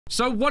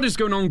So what is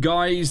going on,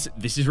 guys?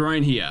 This is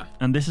Ryan here.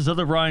 And this is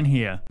other Ryan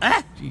here.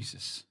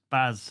 Jesus.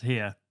 Baz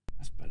here.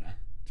 That's better.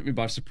 Took me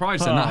by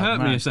surprise then. That hurt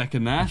me a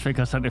second there. I think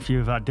I sent a few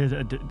of our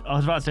I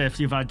was about to say a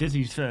few of our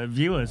Dizzy's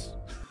viewers.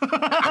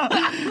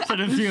 Sent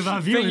a few of our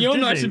viewers. You're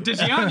nice and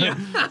dizzy, aren't you?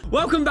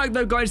 Welcome back,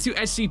 though, guys, to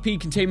SCP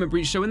Containment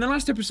Breach. So in the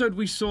last episode,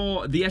 we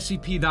saw the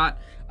SCP that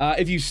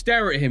if you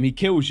stare at him, he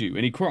kills you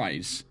and he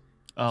cries.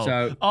 Oh.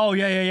 So,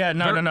 Yeah.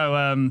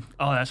 No.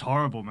 Oh, that's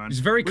horrible, man. He's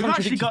a very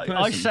contradictory person.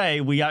 I say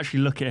we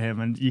actually look at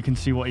him and you can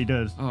see what he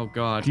does. Oh,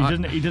 God. He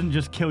doesn't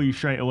just kill you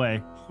straight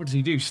away. What does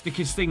he do? Stick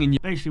his thing in you?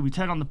 Basically, we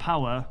turn on the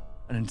power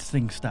and then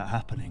things start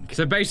happening.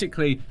 So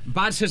basically,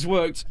 Baz has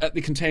worked at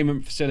the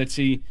containment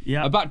facility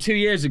about 2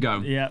 years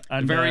ago. Yeah.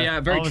 And very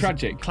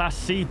tragic. Class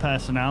C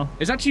personnel.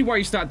 It's actually why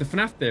you started the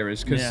FNAF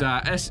theories,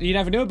 because you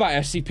never knew about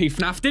SCP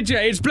FNAF, did you?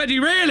 It's bloody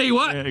really,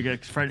 what? Yeah,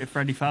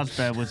 Freddy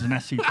Fazbear was an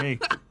SCP.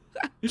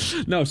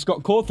 No,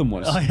 Scott Cawthon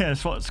was. Oh yeah,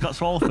 Scott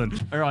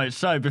Cawthon. All right,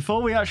 so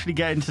before we actually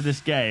get into this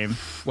game,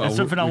 there's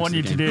something I want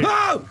you to do.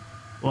 Oh!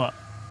 What?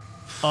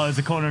 Oh, it's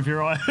the corner of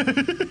your eye.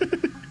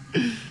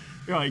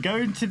 Right, go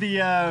into the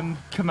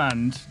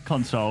command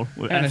console.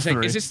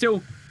 F3. Is it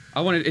still?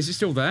 Is it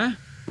still there?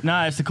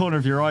 No, it's the corner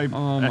of your eye.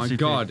 Oh my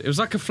God! It was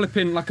like a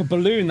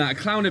balloon that a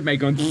clown had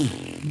made going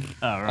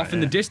off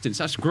in the distance.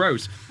 That's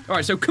gross. All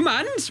right, so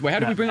commands. Wait, how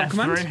do we bring up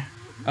commands?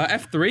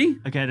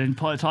 F3. Okay, then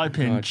type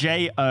in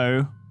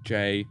J-O.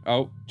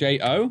 J-O?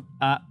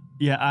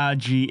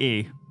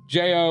 R-G-E.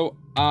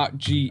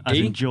 J-O-R-G-E? As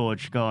in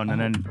George, go on, and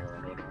then...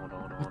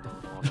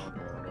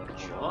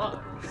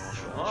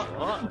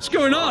 What's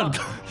going on?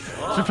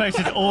 It's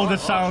replacing all the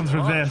sounds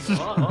with this. Hey,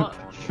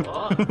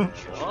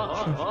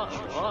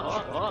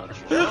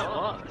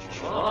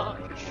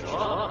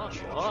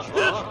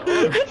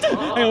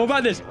 what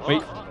about this?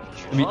 Wait.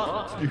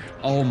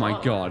 Oh my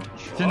God.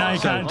 So now you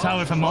can't tell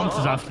if a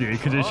monster's after you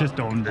because it's just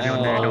Can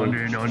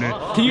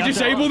you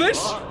disable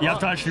this? You have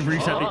to actually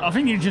reset the... I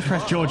think you just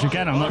press George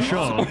again, I'm not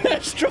sure.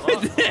 Let's try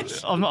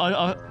this.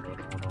 No.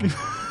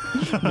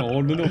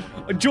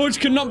 George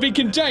cannot be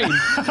contained.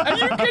 Are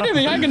you kidding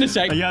me? Hang on a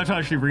sec. You have to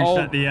actually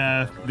reset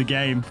the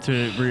game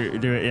to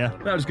do it, yeah.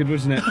 That was good,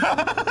 wasn't it?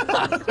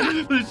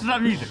 Listen to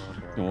that music.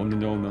 No.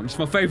 It's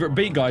my favourite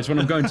beat, guys, when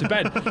I'm going to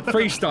bed.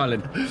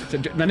 Freestyling. So,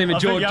 my name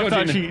is George. You have to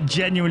actually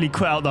genuinely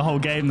quit out the whole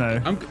game, though.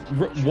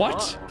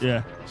 What?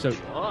 Yeah. So...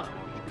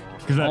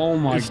 Oh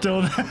my... It's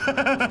still there.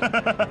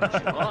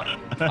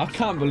 I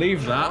can't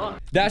believe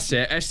that. That's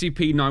it,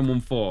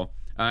 SCP-914.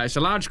 It's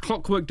a large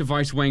clockwork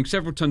device weighing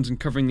several tons and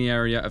covering the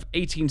area of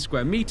 18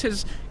 square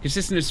meters,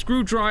 consisting of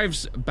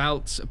screwdrives,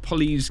 belts,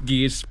 pulleys,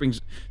 gears,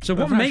 springs. So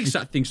what makes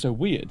that thing so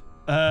weird?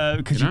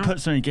 Because you put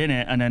something in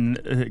it and then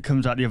it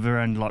comes out the other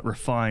end like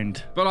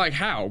refined. But like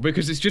how?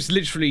 Because it's just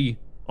literally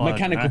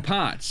mechanical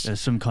parts.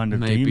 There's some kind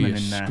of demon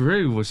in there. Maybe a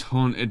screw was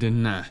haunted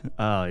in there.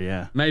 Oh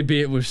yeah. Maybe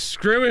it was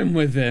screwing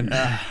with him.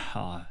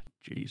 Oh,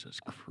 Jesus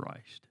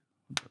Christ.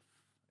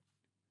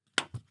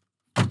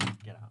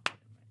 Get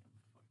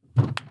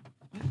out.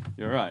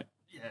 You're right.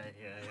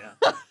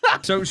 Yeah.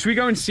 So should we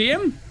go and see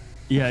him?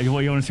 Yeah, you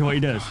want to see what he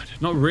does? God,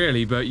 not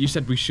really, but you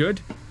said we should.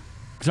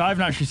 Because I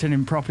haven't actually seen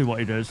him properly what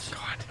he does.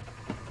 God.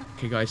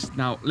 Okay, guys,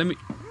 now let me...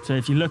 So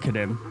if you look at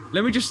him...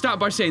 Let me just start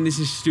by saying this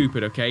is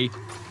stupid, okay?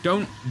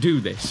 Don't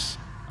do this,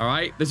 all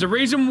right? There's a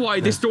reason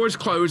why this door is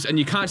closed and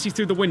you can't see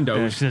through the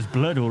windows. There's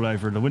blood all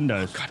over the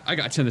windows. God, I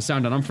gotta turn the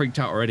sound on. I'm freaked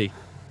out already.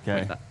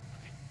 Okay.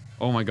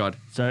 Oh my God.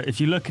 So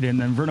if you look at him,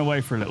 then run away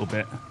for a little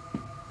bit.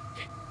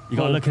 You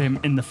gotta look at him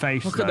in the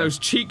face. Look at those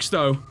cheeks,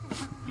 though.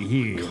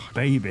 Yeah,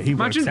 baby, he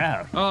works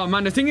out. Oh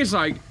man, the thing is,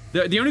 like,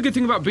 the only good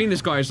thing about being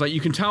this guy is, like,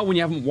 you can tell when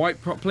you haven't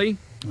wiped properly.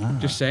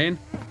 Just saying.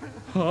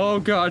 Oh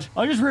God.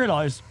 I just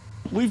realised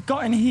we've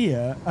got in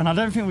here, and I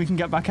don't think we can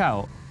get back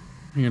out.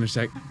 Hang on a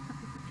sec.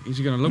 Is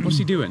he gonna look? What's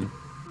he doing?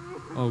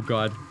 Oh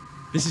God.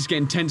 This is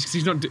getting tense because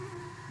he's not.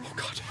 Oh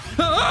God.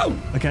 Oh!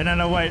 Okay,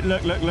 no, wait.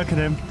 Look at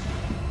him.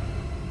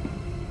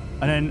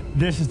 And then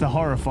this is the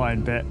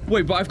horrifying bit.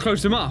 Wait, but I've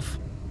closed him off.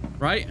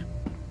 Right?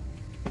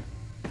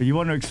 But you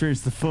want to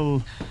experience the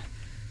full...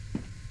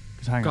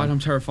 Hang God, on. I'm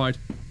terrified.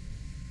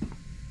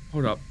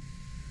 Hold up.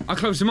 I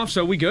closed him off,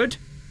 so are we good?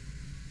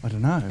 I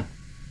don't know.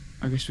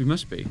 I guess we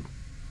must be.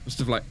 Must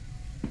have like...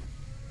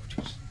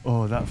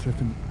 Oh, that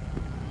flipping...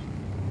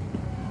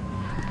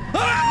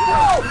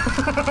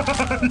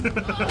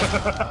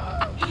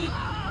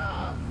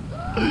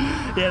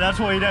 Yeah, that's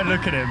why you don't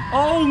look at him.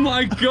 Oh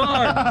my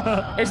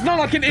God! It's not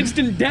like an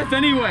instant death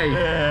anyway.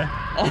 Yeah.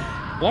 Oh.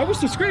 Why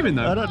was he screaming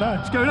though? I don't know.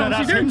 What's going on?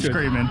 That's him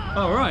screaming.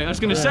 Oh right, I was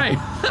gonna say.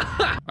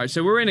 Alright,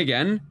 so we're in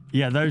again.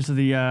 Yeah, those are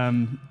the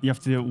you have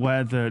to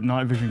wear the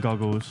night vision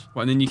goggles.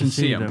 Well, and then you can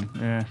see them.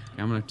 Yeah. Okay,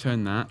 I'm gonna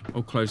turn that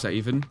or close that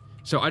even.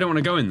 So I don't want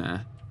to go in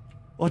there.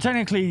 Well,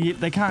 technically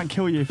they can't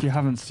kill you if you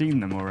haven't seen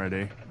them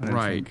already.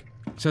 Right.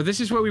 So this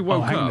is where we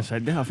woke hang on a up.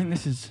 second. I think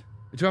this is...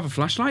 Do you have a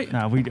flashlight?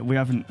 No, we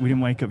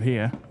didn't wake up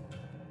here.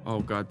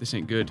 Oh God, this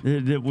ain't good.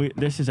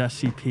 This is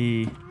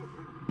SCP.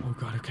 Oh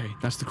God, okay.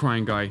 That's the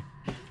crying guy.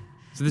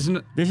 So this is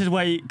This is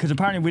where, because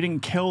apparently we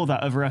didn't kill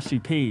that other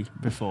SCP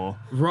before.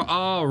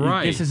 Oh,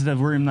 right. This is the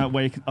room that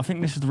way. I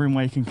think this is the room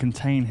where you can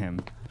contain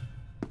him.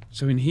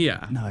 So in here.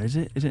 No, is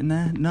it? Is it in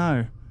there?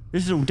 No.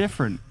 This is all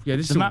different. Yeah,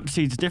 this the is map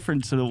seed's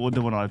different to the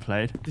one I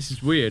played. This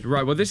is weird.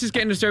 Right. Well, this is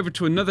getting us over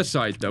to another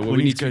side though, where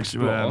we need to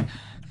explore.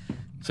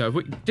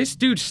 So this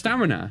dude's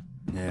stamina.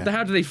 Yeah. What the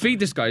hell do they feed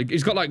this guy?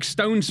 He's got like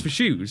stones for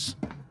shoes.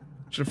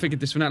 Should have figured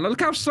this one out. Look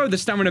how slow the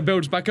stamina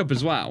builds back up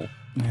as well.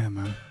 Yeah,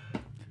 man.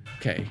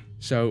 Okay,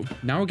 so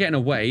now we're getting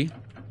away.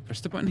 Press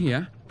the button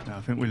here. No,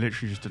 I think we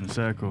literally just did a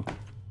circle.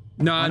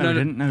 No, no, we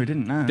didn't. No, we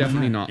didn't. No,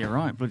 definitely no. not. You're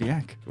right. Bloody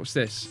heck. What's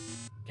this?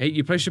 Okay,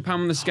 you place your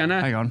palm on the scanner.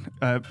 Hang on.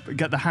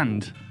 Get the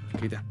hand.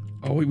 Okay,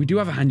 oh, we do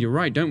have a hand. You're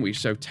right, don't we?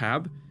 So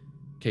tab.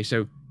 Okay,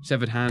 so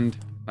severed hand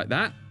like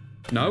that.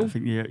 No. I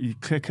think you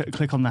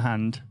click on the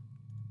hand.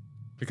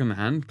 Click on the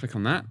hand. Click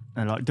on that.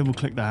 And like double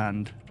click the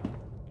hand.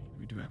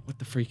 We do it. What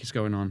the freak is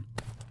going on?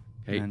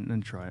 Okay. And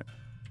then try it.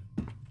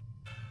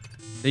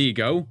 There you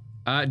go.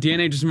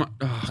 DNA doesn't.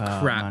 Oh,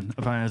 crap. Man.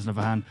 Apparently there's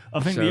another hand.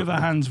 I think So- the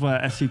other hand's where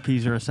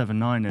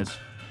SCP-079 is.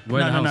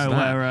 Where the hell's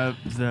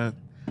that?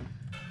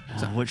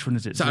 Where which one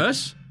is it? Is that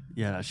us?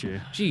 Yeah, that's you.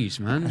 Jeez,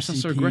 man. That's not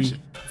so aggressive.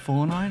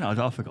 SCP-49?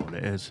 I forgot what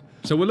it is.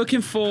 So we're looking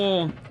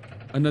for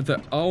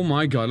another. Oh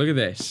my god, look at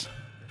this.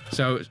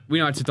 So we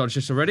know how to dodge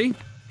this already.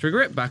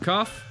 Trigger it, back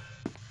off.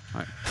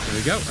 Right, there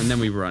we go, and then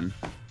we run.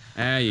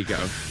 There you go.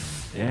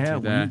 Yeah,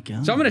 There. we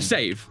go. So I'm gonna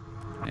save.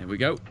 There we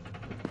go.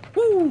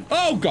 Woo!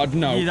 Oh god,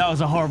 no. Yeah, that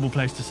was a horrible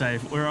place to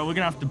save. We're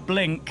gonna have to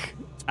blink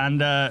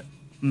and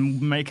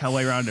make our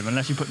way around him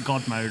unless you put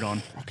God mode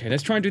on. Okay,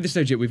 let's try and do this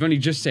legit. We've only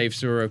just saved,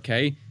 so we're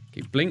okay.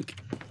 Okay, blink.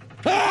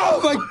 Oh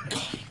my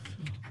god!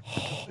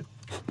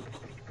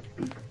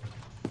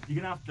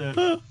 You're gonna have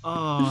to.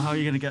 Oh, how are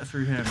you gonna get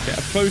through him? Yeah,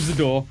 close the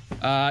door.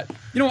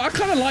 You know what? I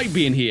kind of like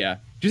being here.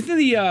 Do you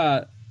think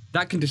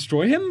that can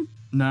destroy him?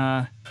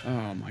 Nah.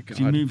 Oh my god.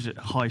 He moves at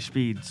high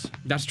speeds.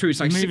 That's true. It's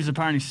like He moves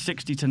apparently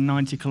 60 to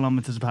 90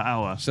 kilometers per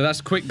hour. So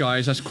that's quick,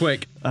 guys. That's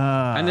quick.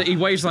 And he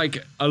weighs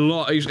like a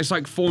lot. It's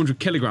like 400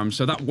 kilograms.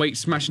 So that weight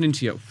smashing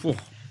into you. Whew.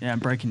 Yeah,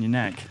 and breaking your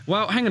neck.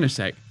 Well, hang on a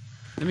sec.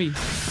 Let me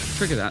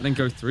trigger that, then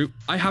go through.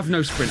 I have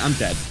no sprint. I'm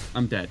dead.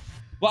 I'm dead.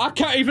 Well, I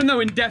can't. Even though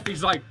in death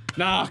he's like,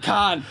 nah, I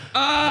can't.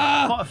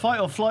 Ah! Fight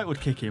or flight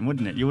would kick in,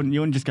 wouldn't it? You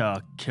wouldn't just go,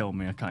 oh, kill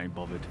me. I can't be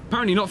bothered.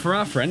 Apparently not for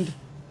our friend.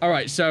 All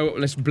right, so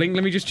let's blink.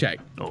 Let me just check.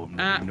 Oh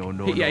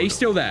no. Yeah, he's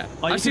still there.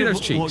 I see those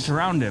cheeks. Walked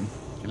around him.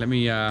 Let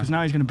me. Because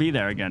now he's gonna be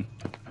there again.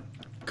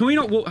 Can we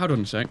not walk? Hold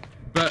on a sec.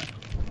 But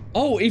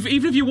oh,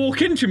 even if you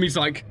walk into him, he's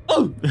like,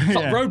 oh, it's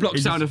like Yeah, Roblox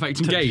he sound just effect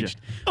touches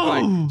engaged. you.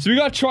 Right, so we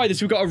gotta try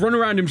this. We gotta run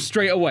around him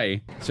straight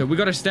away. So we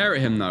gotta stare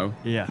at him though.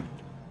 Yeah.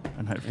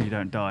 And hopefully you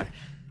don't die.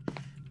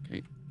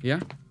 Okay. Yeah.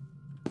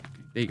 Okay,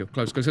 there you go.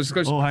 Close.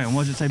 Oh, hang on.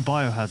 What does it say?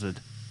 Biohazard.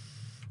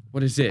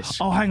 What is this?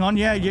 Oh, hang on.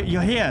 Yeah,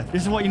 you're here.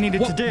 This is what you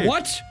needed to do.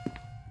 What?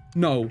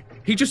 No,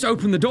 he just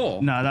opened the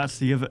door. No, that's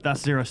the other.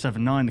 That's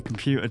 079, the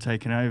computer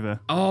taking over.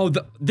 Oh,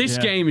 this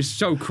game is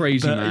so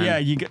crazy, man. Yeah,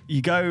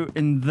 you go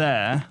in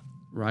there,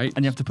 right?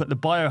 and you have to put the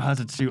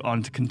biohazard suit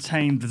on to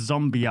contain the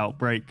zombie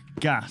outbreak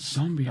gas.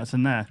 Zombie. That's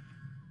in there.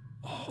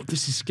 Oh,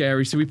 this is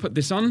scary. So we put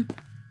this on.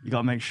 You got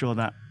to make sure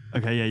that.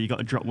 Okay, yeah, you got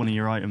to drop one of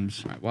your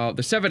items. Right, well,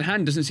 the severed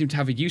hand doesn't seem to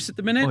have a use at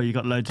the minute. Oh, you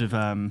got loads of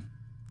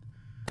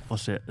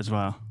what's it as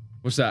well?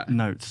 What's that?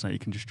 Notes that you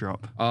can just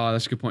drop. Oh,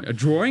 that's a good point. A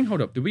drawing?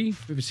 Hold up. Did we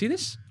ever see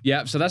this?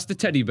 Yeah, so that's the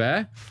teddy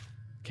bear.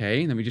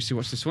 Okay, let me just see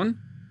what's this one.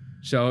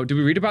 So, did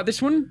we read about this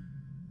one?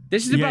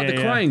 This is about the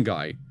crying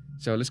guy.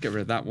 So, let's get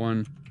rid of that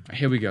one. Right,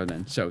 here we go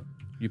then. So,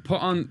 you put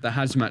on the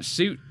hazmat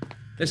suit.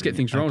 Let's get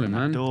things rolling,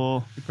 man.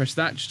 Door. You press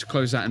that just to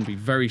close that and be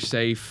very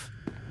safe.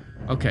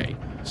 Okay,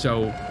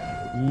 so...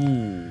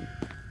 Ooh.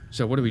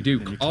 So, what do we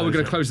do? Oh, we're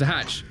going to close the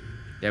hatch.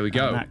 There we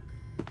go.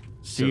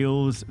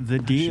 Seals the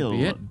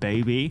deal,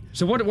 baby.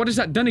 So what has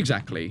that done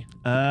exactly?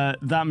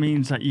 That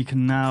means that you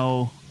can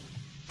now...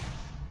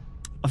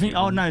 I think...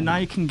 Oh, no. Now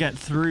you can get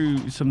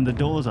through some of the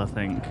doors, I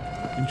think.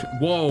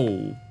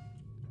 Whoa.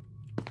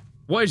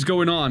 What is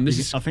going on? I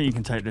think you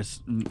can take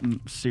this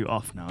suit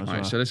off now as well.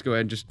 Alright, so let's go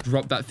ahead and just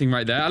drop that thing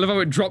right there. I love how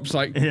it drops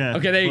like... Yeah.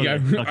 Okay, there you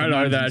go. Like I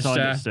know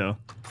that's... still.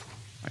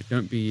 Right,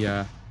 don't be...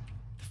 the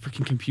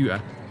freaking computer.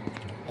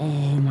 Oh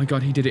my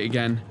god, he did it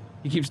again.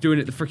 He keeps doing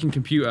it, the freaking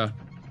computer.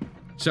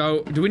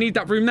 So, do we need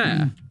that room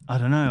there? I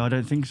don't know. I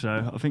don't think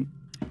so. I think...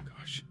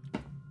 Gosh.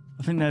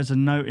 I think there's a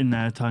note in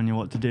there telling you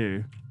what to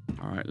do.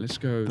 Alright, let's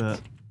go.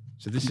 But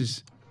so this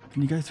is...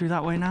 Can you go through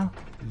that way now?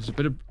 There's a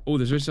bit of... Oh,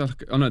 there's...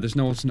 Oh no, there's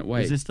no alternate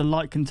way. Is this the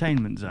light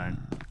containment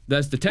zone?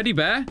 There's the teddy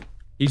bear.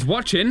 He's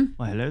watching.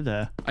 Oh, hello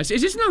there. Is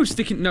this no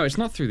sticking... No, it's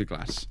not through the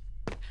glass.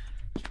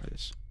 Let's try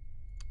this.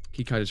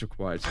 Keycard is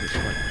required, so it's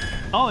right.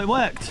 Oh, it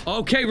worked.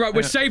 Okay, right,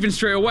 we're saving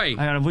straight away.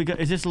 Hang on, have we got...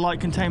 Is this the light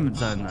containment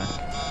zone though?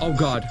 Oh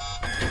god.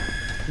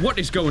 What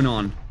is going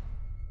on?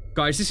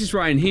 Guys, this is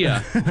right in here.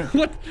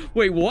 What?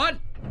 Wait, what?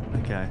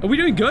 Okay. Are we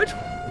doing good?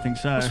 I think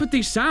so. What's with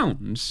these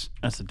sounds?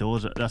 That's the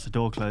doors. That's the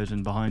door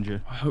closing behind you.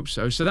 I hope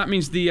so. So that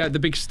means the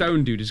big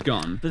stone dude is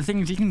gone. But the thing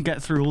is, you can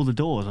get through all the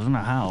doors. I don't know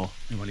how.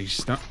 Well, he's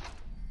stuck.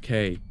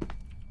 Okay.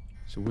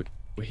 So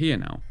We're here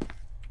now.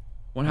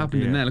 What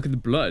happened in there? Look at the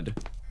blood.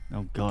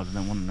 Oh god, I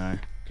don't want to know.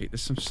 Okay,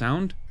 there's some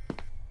sound.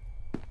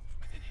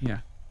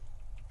 Here.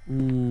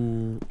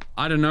 Ooh,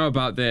 I don't know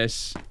about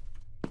this.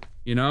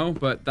 You know,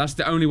 but that's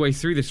the only way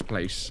through this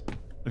place.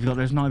 Have you got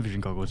those night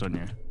vision goggles on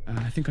you?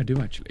 I think I do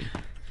actually.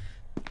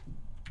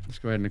 Let's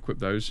go ahead and equip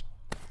those.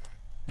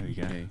 There we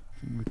go. I think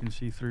we can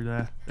see through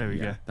there. There we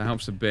go. That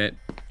helps a bit.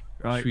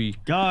 Right,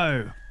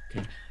 go!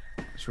 Okay,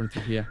 let's run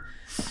through here.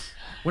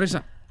 What is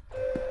that?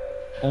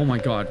 Oh my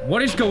god,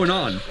 what is going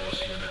on?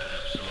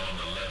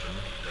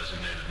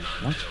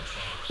 What?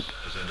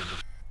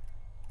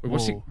 Wait,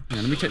 what's he? Yeah,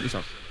 let me take this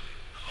off.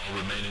 All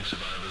remaining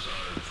survivors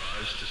are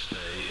advised to stay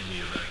in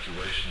the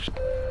evacuation.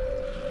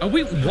 Oh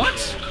wait, what?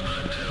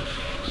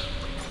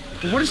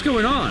 What is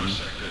going on?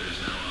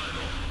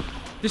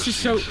 This is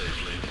so...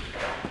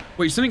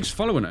 Wait, something's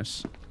following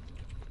us.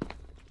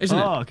 Isn't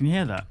it? Oh, can you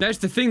hear that? There's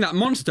the thing, that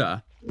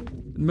monster.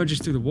 It merges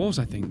through the walls,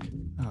 I think.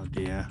 Oh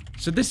dear.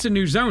 So this is a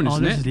new zone,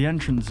 isn't it? Oh, this is the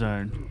entrance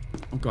zone.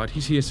 Oh god,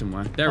 he's here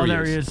somewhere. There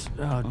there he is.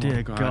 Oh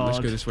dear god. Let's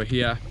go this way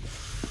here.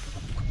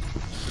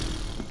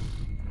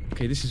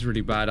 Okay, this is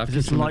really bad. Is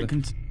this light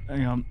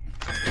hang on.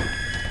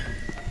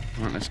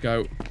 Alright, let's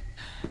go.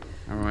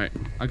 Alright,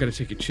 I gotta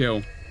take a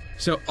chill.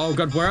 So, oh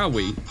god, where are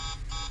we?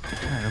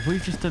 God, have we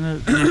just done a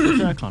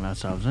circle on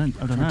ourselves? I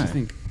don't know. I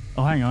think.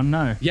 Oh, hang on,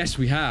 no. Yes,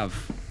 we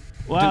have.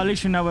 Well, at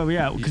least we know where we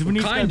are. Because we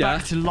need to go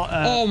back to...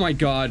 oh my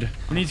god.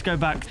 We need to go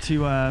back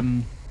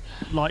to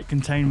light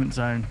containment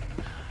zone.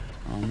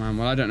 Oh man,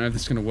 well I don't know if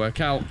this is gonna work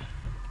out.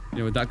 You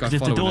know, with that guy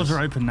following us. If the doors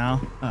are open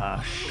now...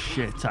 Ah,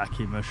 shit,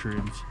 tacky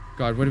mushrooms.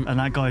 God, what and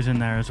that guy's in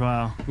there as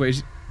well.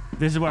 Wait,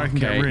 this is where it can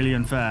get really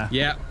unfair.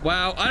 Yeah,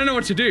 well, I don't know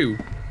what to do.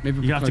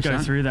 Maybe you have to go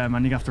through there,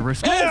 man. You have to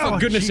risk it. Oh, for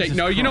goodness sake.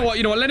 No, you know what?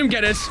 Let him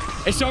get us.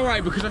 It's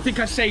alright, because I think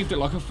I saved it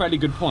like a fairly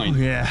good point. Oh,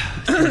 yeah.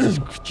 This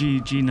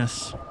is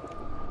genus.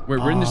 Wait,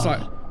 we're in this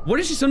like... What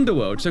is this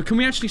underworld? So can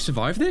we actually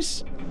survive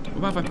this?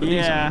 What if I put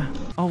these on?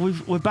 Oh,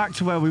 we're back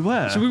to where we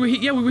were. So we were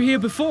here, we were here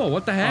before.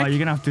 What the heck? Oh, you're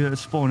going to have to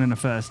spawn in a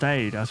first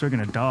aid, else we're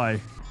going to die.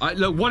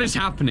 Look, what is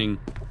happening?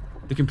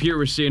 The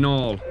computer is seeing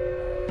all.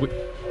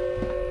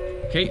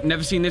 Okay,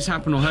 never seen this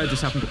happen or heard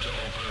this happen. What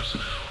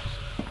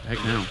the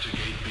heck now?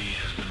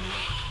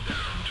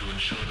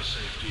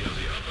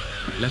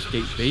 Left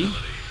gate B.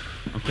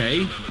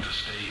 Okay.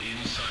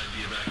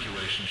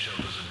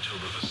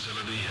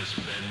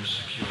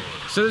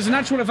 So there's an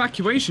actual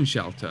evacuation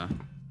shelter.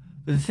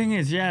 But the thing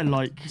is, yeah,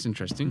 like... It's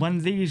interesting. When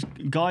these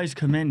guys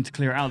come in to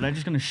clear it out, they're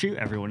just going to shoot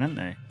everyone, aren't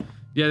they?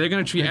 Yeah, they're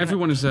going to treat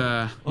everyone as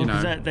a, you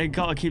know... They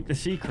got to keep the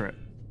secret.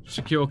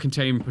 Secure,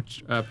 contain,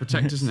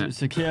 protect, isn't it?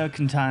 Secure,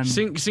 contain...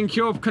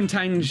 Secure,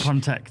 contain...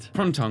 Protect.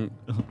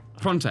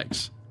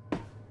 Prontex.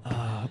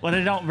 Well,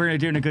 they're not really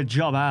doing a good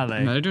job, are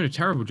they? No, they're doing a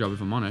terrible job,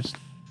 if I'm honest.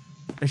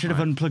 They should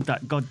have unplugged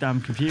that goddamn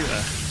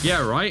computer.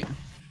 Yeah, right?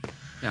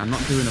 Yeah, I'm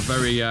not doing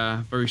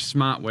a very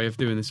smart way of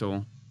doing this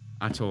all.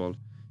 At all.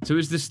 So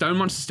is the stone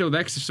monster still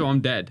there? Because if so, I'm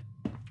dead.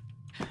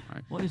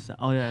 Right. What is that?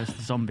 Oh, yeah, it's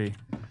the zombie.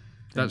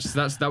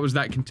 That was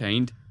that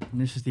contained.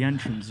 And this is the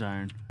entrance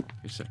zone.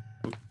 Okay, so...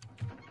 What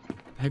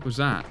the heck was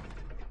that?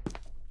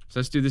 So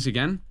let's do this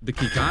again. The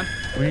key card.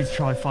 We need to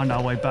try and find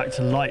our way back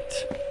to light.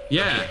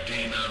 Yeah.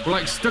 We're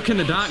like stuck in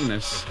the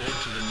darkness.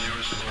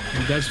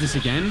 There's this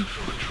again.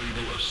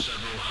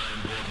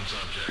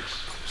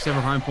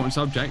 Several high importance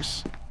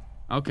objects.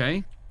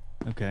 Okay.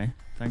 Okay.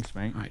 Thanks,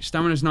 mate. Alright,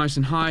 stamina's nice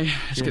and high.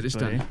 Let's get this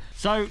done.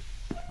 So,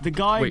 the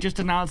guy just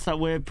announced that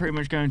we're pretty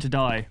much going to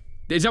die.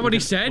 Is that what he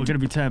said? We're going to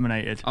be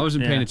terminated. I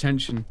wasn't paying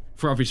attention.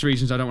 For obvious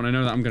reasons, I don't want to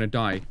know that I'm going to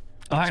die.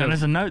 Oh, hang on,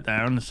 there's a note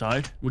there on the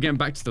side. We're getting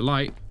back to the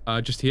light.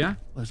 Just here.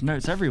 There's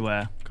notes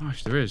everywhere.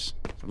 Gosh, there is.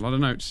 There's a lot of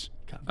notes.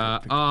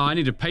 I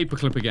need a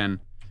paperclip again.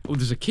 Oh,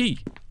 there's a key.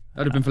 That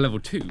would have been for level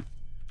 2.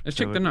 Let's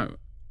check the note.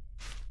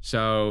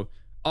 So,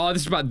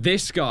 this is about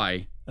this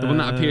guy. The one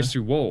that appears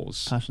through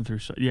walls. Passing through...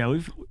 Yeah,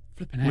 we've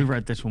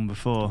read this one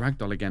before.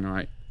 Ragdoll again, all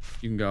right.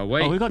 You can go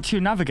away. Oh, we've got 2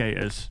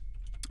 navigators.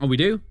 Oh, we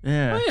do?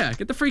 Yeah. Oh, yeah.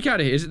 Get the freak out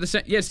of here. Is it the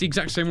same? Yeah, it's the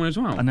exact same one as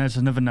well. And there's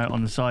another note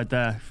on the side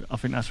there. I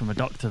think that's from a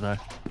doctor, though.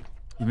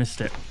 You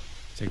missed it.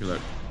 Take a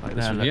look. Like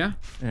this there, one here?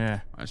 Yeah.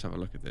 Right, let's have a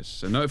look at this.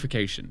 So,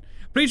 notification.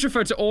 Please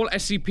refer to all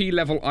SCP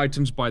level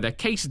items by their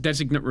case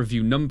designate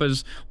review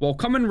numbers. While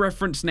common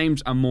reference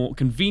names are more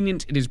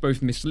convenient, it is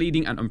both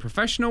misleading and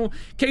unprofessional.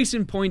 Case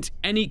in point,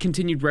 any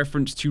continued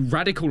reference to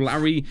Radical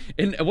Larry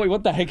in... Wait,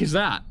 what the heck is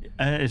that?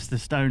 It's the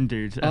stone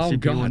dude. Oh,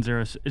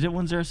 SCP-10... Is it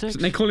 106? So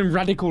they call him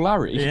Radical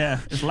Larry?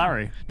 Yeah, it's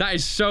Larry. That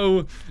is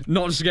so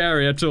not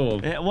scary at all.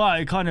 Well,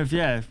 it kind of,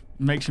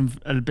 makes him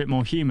a bit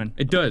more human.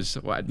 It does.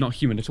 Well, not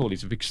human at all.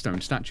 He's a big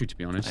stone statue, to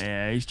be honest.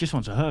 Yeah, he just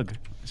wants a hug.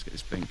 Let's get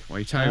this thing. Well,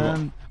 you tell you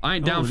what, I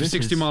ain't down for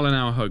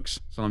 60-mile-an-hour hugs.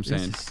 That's all I'm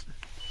saying.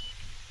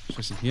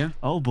 Listen here.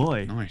 Oh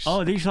boy. Nice.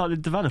 Oh, these are the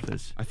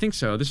developers. I think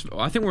so.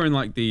 I think we're in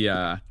like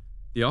the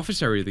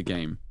office area of the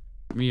game.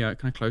 Let me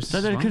can I close this? So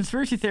the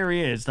conspiracy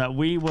theory is that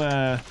we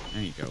were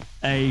there you go.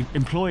 A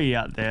employee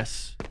at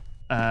this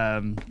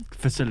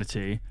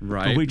facility,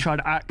 right? But we tried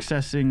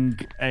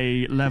accessing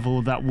a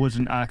level that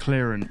wasn't our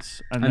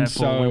clearance, and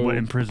therefore we were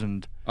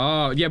imprisoned.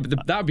 Oh, yeah,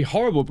 but that would be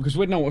horrible because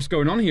we'd know what's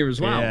going on here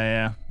as well.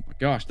 Yeah.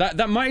 Gosh,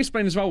 that might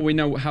explain as well. We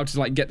know how to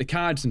like get the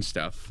cards and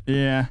stuff.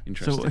 Yeah.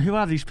 Interesting. So who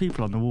are these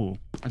people on the wall?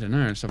 I don't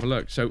know. Let's have a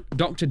look. So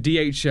Dr.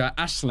 D.H.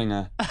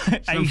 Aslinger. It's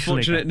an Aslinger.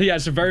 unfortunate. Yeah,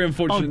 it's a very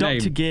unfortunate name.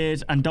 Dr.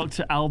 Gears and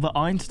Dr. Albert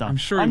Einstein. I'm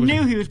sure I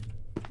knew he was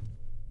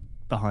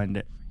behind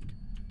it.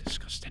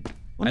 Disgusting.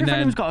 And then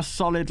anyone's got a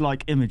solid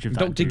like image of that.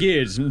 Dr.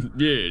 Gears.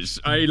 Yes,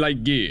 I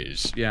like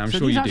gears. Yeah, I'm so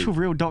sure you do. these actual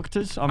real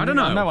doctors? I don't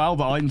know. I know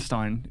Albert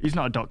Einstein. He's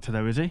not a doctor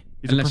though, is he?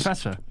 He's a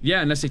professor.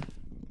 Yeah, unless he.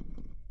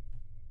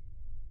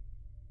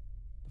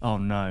 Oh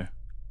no.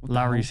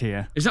 Larry's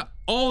here. Is that?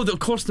 Oh, of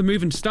course, the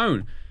moving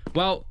stone.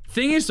 Well,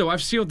 thing is though,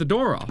 I've sealed the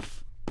door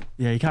off.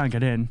 Yeah, he can't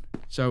get in.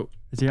 So.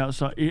 Is he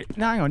outside?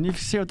 No, hang on, you've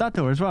sealed that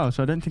door as well,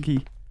 so I don't think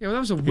he. Yeah, well,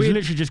 that was a weird. He's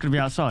literally just gonna be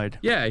outside.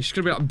 Yeah, he's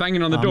gonna be like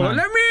banging on the door. Man.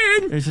 Let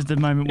me in. This is the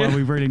moment where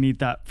we really need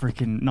that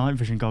freaking night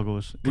vision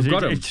goggles. We've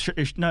got them. The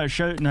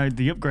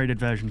upgraded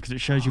version because it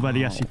shows you where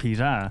the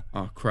SCPs are.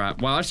 Oh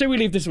crap! Well, I say we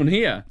leave this one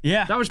here.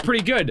 Yeah, that was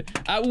pretty good.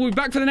 We'll be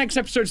back for the next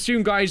episode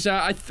soon, guys.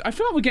 I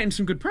feel like we're getting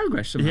some good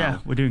progress somehow. Yeah,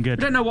 we're doing good.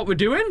 We don't know what we're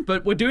doing,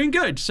 but we're doing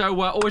good.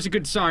 So always a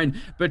good sign.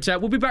 But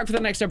we'll be back for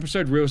the next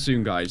episode real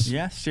soon, guys.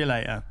 Yeah, see you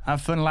later.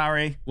 Have fun,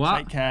 Larry. What?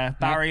 Take care.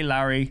 Barry,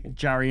 Larry,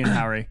 Jerry, and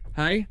Harry.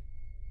 Hey?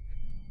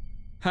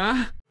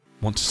 Huh?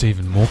 Want to see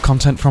even more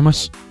content from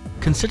us?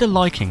 Consider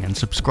liking and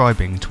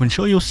subscribing to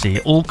ensure you'll see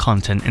all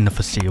content in the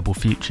foreseeable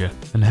future.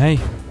 And hey,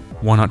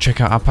 why not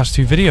check out our past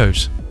 2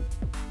 videos?